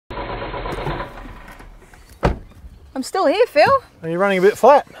I'm still here, Phil. Are you running a bit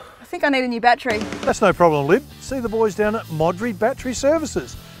flat? I think I need a new battery. That's no problem, Lib. See the boys down at Modbury Battery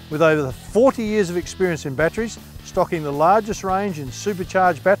Services. With over 40 years of experience in batteries, stocking the largest range in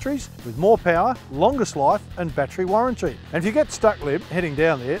supercharged batteries with more power, longest life and battery warranty. And if you get stuck, Lib, heading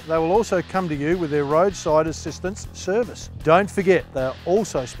down there, they will also come to you with their roadside assistance service. Don't forget, they are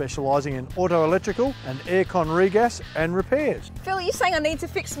also specialising in auto electrical and aircon regas and repairs. Phil, are you saying I need to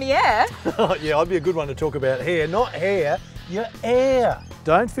fix me air? Yeah, I'd be a good one to talk about hair, not hair, your air.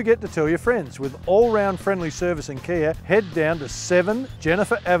 Don't forget to tell your friends. With all-round friendly service and care, head down to 7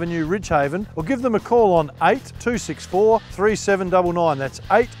 Jennifer Avenue, Ridgehaven, or give them a call on 8264 3799. That's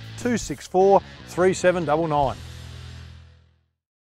 8264 3799.